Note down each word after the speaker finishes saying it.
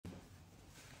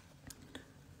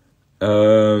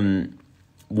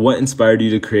What inspired you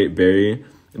to create Berry?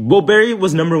 Well, Berry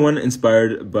was number one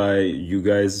inspired by you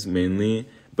guys mainly,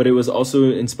 but it was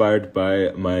also inspired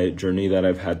by my journey that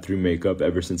I've had through makeup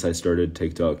ever since I started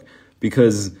TikTok.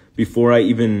 Because before I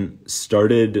even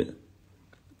started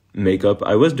makeup,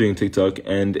 I was doing TikTok,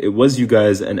 and it was you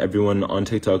guys and everyone on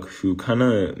TikTok who kind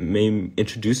of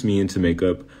introduced me into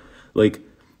makeup. Like,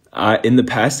 in the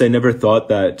past, I never thought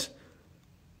that.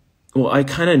 Well, I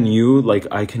kind of knew, like,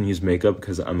 I can use makeup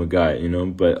because I'm a guy, you know,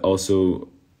 but also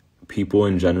people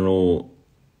in general,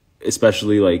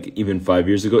 especially, like, even 5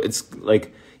 years ago, it's,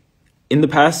 like, in the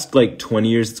past, like, 20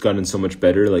 years, it's gotten so much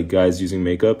better, like, guys using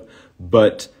makeup,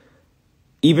 but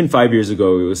even 5 years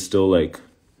ago, it was still, like,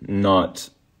 not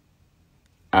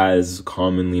as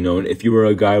commonly known. If you were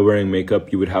a guy wearing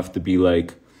makeup, you would have to be,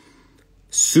 like,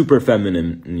 super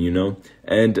feminine, you know,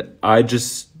 and I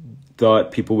just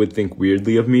thought people would think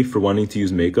weirdly of me for wanting to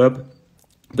use makeup.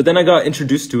 But then I got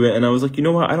introduced to it and I was like, you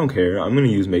know what? I don't care. I'm going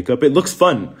to use makeup. It looks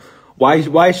fun.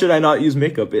 Why should I not use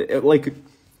makeup? Like,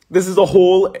 this is a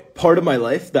whole part of my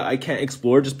life that I can't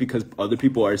explore just because other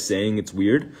people are saying it's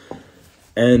weird.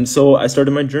 And so I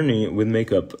started my journey with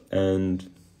makeup, and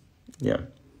yeah.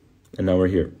 And now we're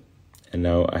here. And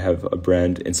now I have a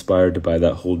brand inspired by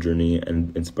that whole journey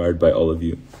and inspired by all of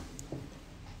you.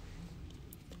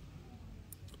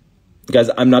 Guys,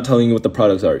 I'm not telling you what the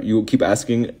products are. You keep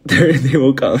asking, they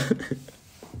will come.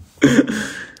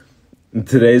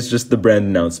 Today is just the brand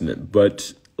announcement.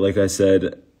 But like I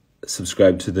said,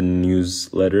 subscribe to the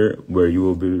newsletter where you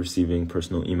will be receiving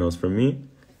personal emails from me.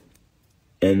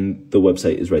 And the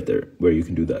website is right there where you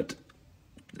can do that.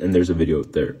 And there's a video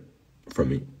there from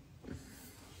me.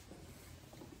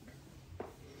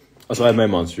 Also, I have my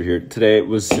monster here. Today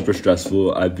was super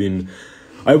stressful.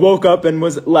 I woke up and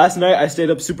last night I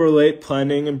stayed up super late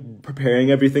planning and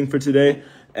preparing everything for today.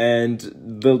 And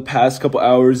the past couple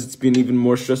hours, it's been even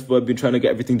more stressful. I've been trying to get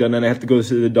everything done, and I have to go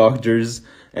to the doctor's.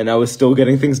 And I was still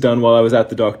getting things done while I was at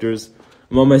the doctor's.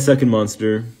 I'm on my second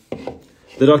monster.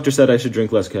 The doctor said I should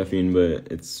drink less caffeine,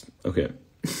 but it's okay.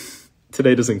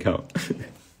 Today doesn't count.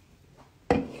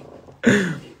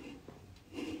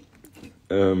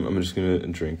 I'm just gonna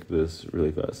drink this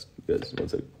really fast. Guys, 1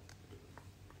 sec.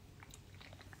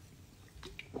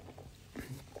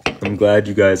 I'm glad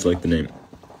you guys like the name.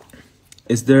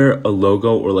 Is there a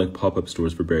logo or like pop-up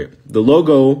stores for Berry? The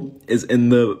logo is in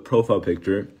the profile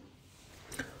picture.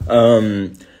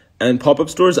 And pop-up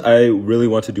stores, I really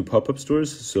want to do pop-up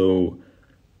stores, so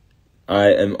I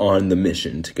am on the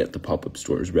mission to get the pop-up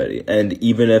stores ready. And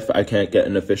even if I can't get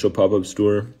an official pop-up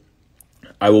store,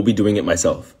 I will be doing it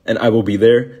myself. And I will be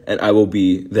there, and I will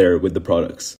be there with the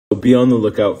products. So be on the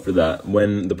lookout for that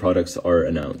when the products are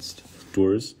announced.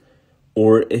 Stores.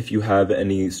 Or if you have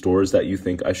any stores that you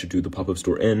think I should do the pop-up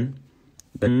store in,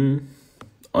 then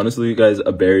honestly, guys,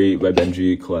 a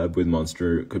beribybenji collab with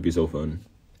Monster could be so fun.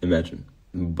 Imagine.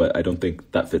 But I don't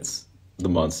think that fits the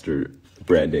Monster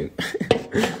branding.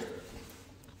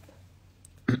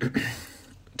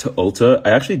 To Ulta,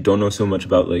 I actually don't know so much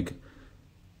about like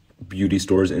beauty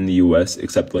stores in the US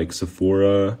except like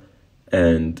Sephora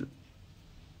and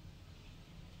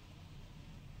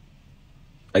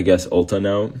I guess Ulta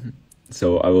now.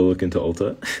 So I will look into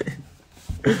Ulta.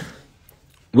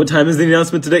 What time is the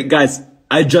announcement today? Guys,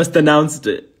 I just announced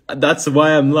it. That's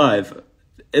why I'm live.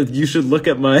 If you should look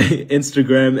at my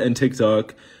Instagram and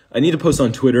TikTok. I need to post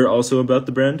on Twitter also about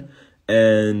the brand.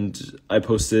 And I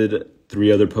posted 3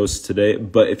 other posts today.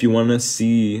 But if you want to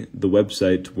see the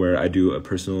website where I do a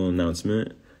personal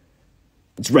announcement,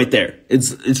 it's right there.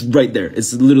 It's right there.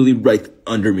 It's literally right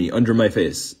under me, under my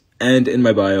face, and in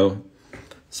my bio.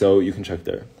 So you can check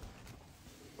there.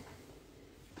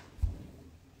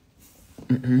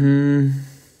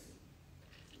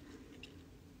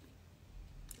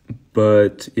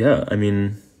 But yeah, I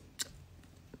mean,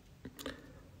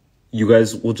 you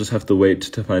guys will just have to wait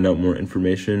to find out more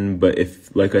information. But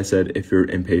if, like I said, if you're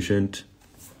impatient,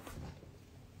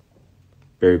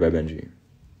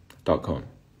 beribybenji.com.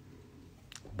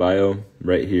 Bio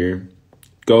right here.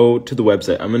 Go to the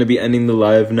website. I'm going to be ending the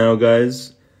live now,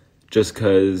 guys, just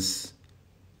because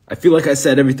I feel like I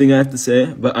said everything I have to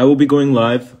say. But I will be going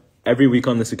live every week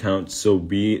on this account, so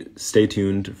stay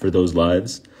tuned for those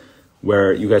lives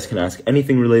where you guys can ask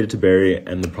anything related to Berry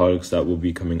and the products that will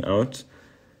be coming out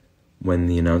when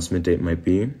the announcement date might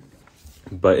be.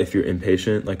 But if you're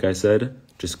impatient, like I said,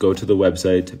 just go to the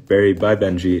website,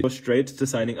 beribybenji. Go straight to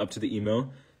signing up to the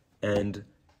email, and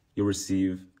you'll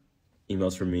receive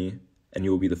emails from me, and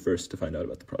you will be the first to find out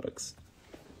about the products.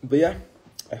 But yeah,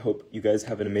 I hope you guys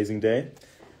have an amazing day.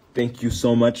 Thank you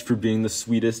so much for being the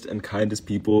sweetest and kindest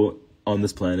people on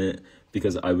this planet,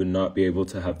 because I would not be able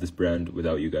to have this brand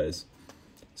without you guys.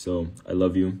 So I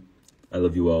love you. I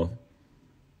love you all.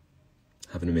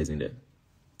 Have an amazing day.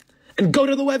 And go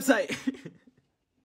to the website!